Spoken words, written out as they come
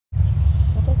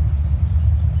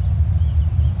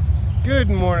Good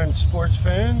morning, sports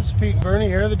fans. Pete and Bernie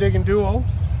here, the Digging Duo.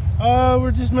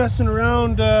 We're just messing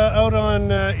around out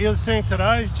on Ile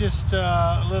Sainte-Thérèse, just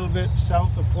a little bit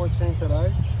south of Fort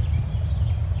Sainte-Thérèse.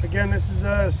 Again, this is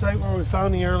a site where we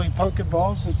found the early pumpkin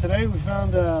balls, and today we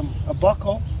found a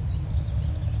buckle.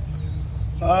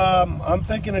 I'm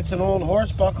thinking it's an old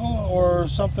horse buckle or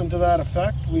something to that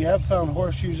effect. We have found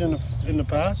horseshoes in the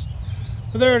past,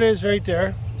 but there it is right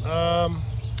there.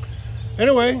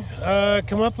 Anyway,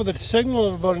 come up with a signal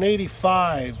of about an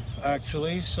 85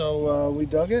 actually, so we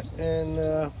dug it, and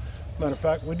matter of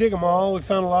fact, we dig them all. We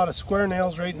found a lot of square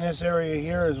nails right in this area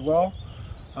here as well,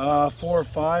 4 or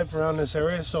 5 around this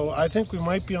area, so I think we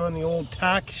might be on the old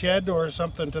tack shed or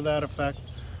something to that effect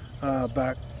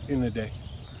back in the day.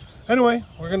 Anyway,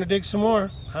 we're going to dig some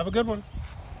more. Have a good one.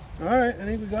 Alright, I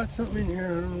think we got something in here.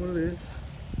 I don't know what it is.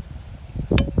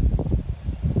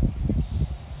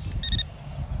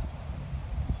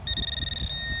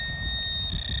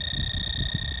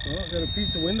 Oh, got a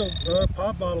piece of window,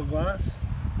 pop bottle glass.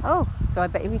 Oh, so I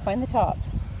bet you we find the top.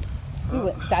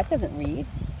 Ooh, that doesn't read.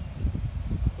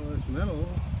 Well, it's metal. What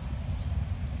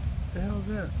the hell is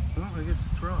that? Oh, I guess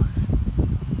it's rock.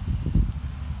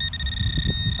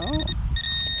 Oh.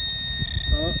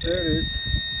 Oh, there it is.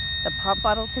 The pop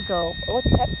bottle to go. Oh, it's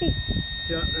Pepsi.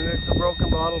 Yeah, and it's a broken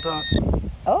bottle top.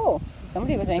 Oh,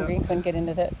 somebody was angry and couldn't get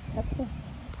into the Pepsi.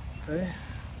 Okay.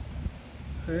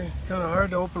 Okay. It's kind of hard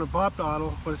to open a pop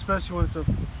bottle, but especially when it's a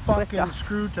fucking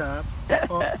screw tap.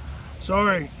 Oh,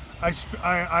 sorry,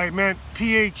 I meant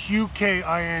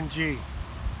P-H-U-K-I-N-G.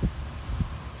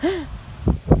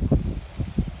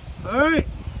 All right,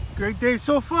 great day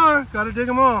so far. Got to dig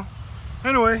them all.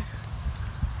 Anyway,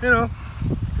 you know,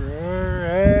 for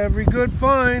every good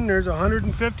find, there's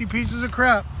 150 pieces of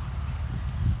crap.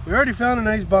 We already found a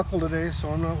nice buckle today, so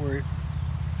I'm not worried.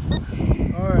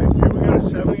 All right, here we got a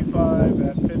 75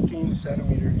 at 15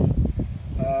 centimeters.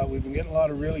 We've been getting a lot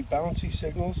of really bouncy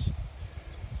signals.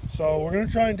 So we're going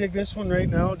to try and dig this one right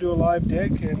now, do a live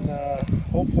dig, and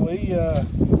hopefully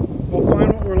we'll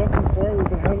find what we're looking for. We've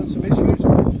been having some issues,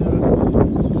 but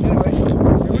anyway,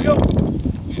 here we go.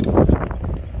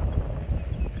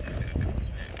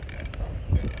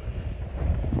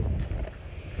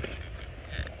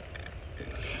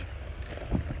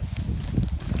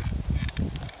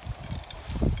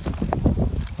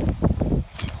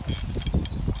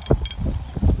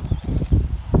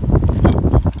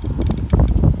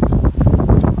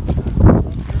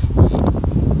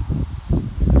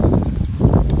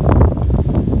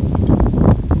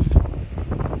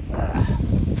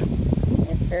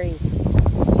 Very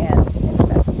ant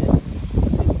infested.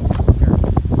 Loose dirt.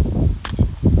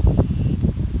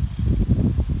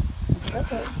 It's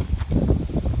okay.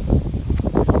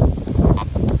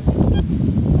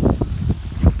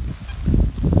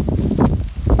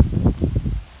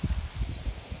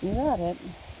 You got it.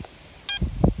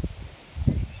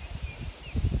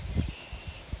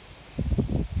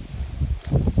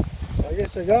 I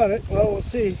guess I got it. Well, we'll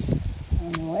see.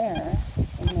 And where?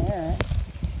 In there.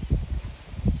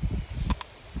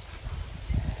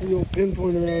 We'll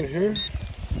pinpoint around here.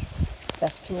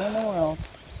 Best tool in the world.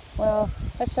 Well,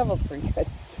 that shovel's pretty good.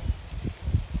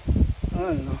 I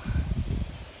don't know.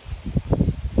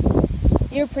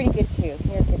 You're pretty good too.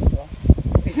 You're a good tool.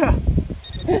 Yeah.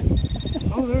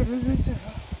 Oh, there it is right there.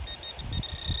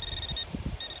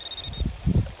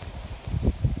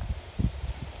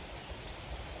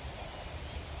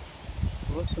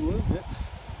 Must have moved it.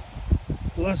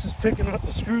 Unless it's picking up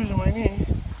the screws in my knee.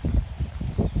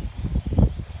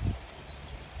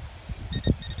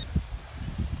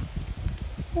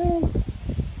 And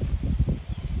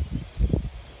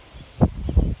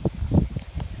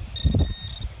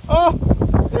oh,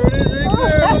 there it is right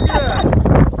there. Look at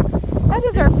that. that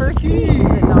is our first key, is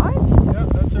it not? Yeah,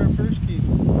 that's our first key.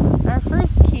 Our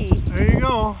first key. There you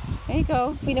go. There you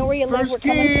go. We know where you live. First We're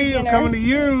coming for key, I'm dinner. coming to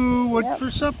you. What Yep.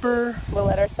 for supper? We'll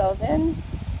let ourselves in.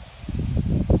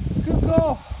 Good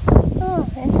call. Oh,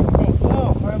 interesting.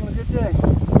 Oh, we're having a good day.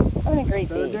 Having a great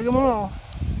Gotta day. dig them all.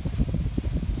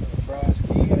 Frost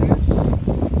key, I guess.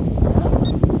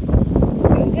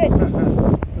 Doing good.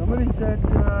 Somebody said,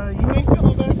 you ain't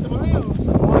coming back to my house.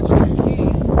 I'm watching your key.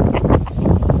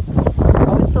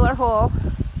 Always fill our hole.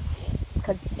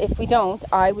 Because if we don't,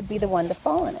 I would be the one to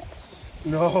fall in it.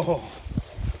 No.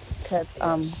 Because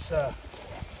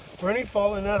Bernie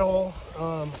fall in that hole,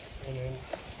 and then,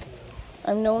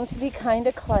 I'm known to be kind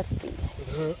of klutzy.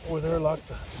 with her luck,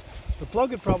 the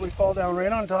plug would probably fall down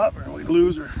right on top, and we'd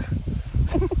lose her.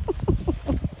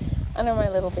 Under my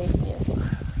little baby ear.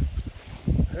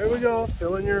 There we go,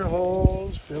 fill in your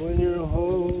holes, bring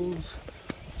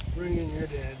in your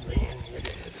dead, bring in your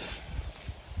dead.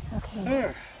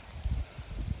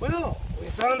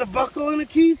 a buckle and a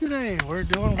key today. We're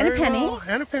doing And a very penny. well.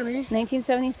 And a penny.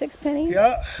 1976 penny.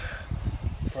 Yeah.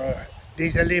 For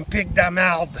des Olympiques de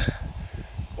Marde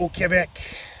au Québec.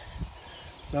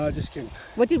 No, just kidding.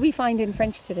 What did we find in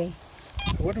French today?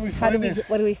 What do we find in?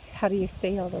 How do you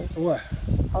say all those? What?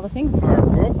 All the things? Our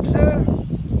books.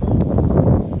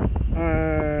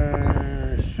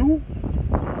 Sous.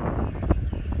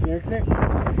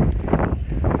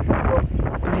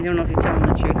 I don't know if he's telling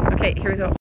the truth. Okay, here we go.